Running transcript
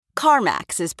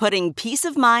CarMax is putting peace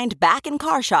of mind back in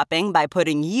car shopping by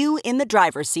putting you in the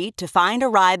driver's seat to find a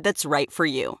ride that's right for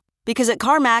you. Because at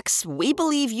CarMax, we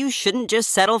believe you shouldn't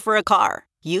just settle for a car.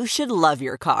 You should love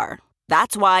your car.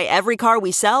 That's why every car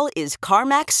we sell is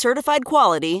CarMax certified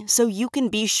quality, so you can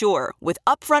be sure with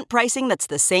upfront pricing that's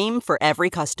the same for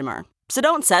every customer. So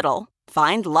don't settle.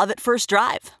 Find love at first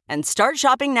drive and start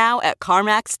shopping now at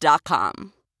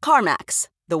CarMax.com. CarMax,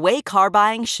 the way car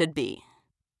buying should be.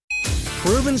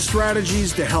 Proven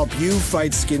strategies to help you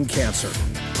fight skin cancer.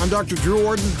 I'm Dr. Drew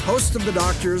Ordon, host of The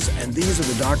Doctors, and these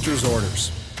are the doctor's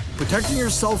orders. Protecting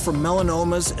yourself from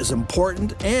melanomas is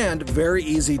important and very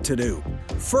easy to do.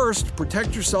 First,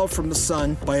 protect yourself from the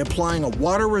sun by applying a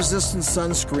water-resistant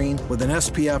sunscreen with an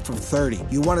SPF of 30.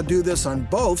 You want to do this on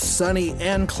both sunny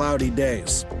and cloudy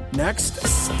days. Next,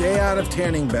 stay out of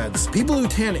tanning beds. People who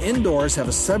tan indoors have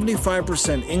a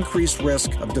 75% increased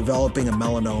risk of developing a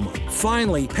melanoma.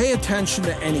 Finally, pay attention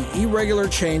to any irregular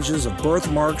changes of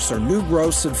birthmarks or new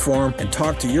growths that form and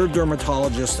talk to your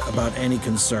dermatologist about any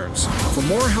concerns. For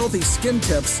more healthy skin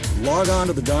tips, log on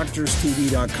to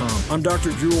thedoctorstv.com. I'm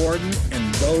Dr. Drew Ordon,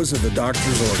 and those are the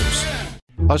doctor's orders.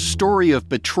 A story of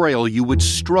betrayal you would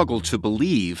struggle to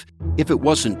believe if it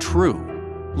wasn't true.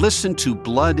 Listen to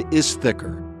Blood is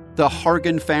Thicker, The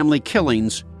Hargan Family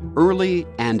Killings, early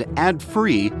and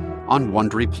ad-free on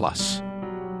Wondery Plus.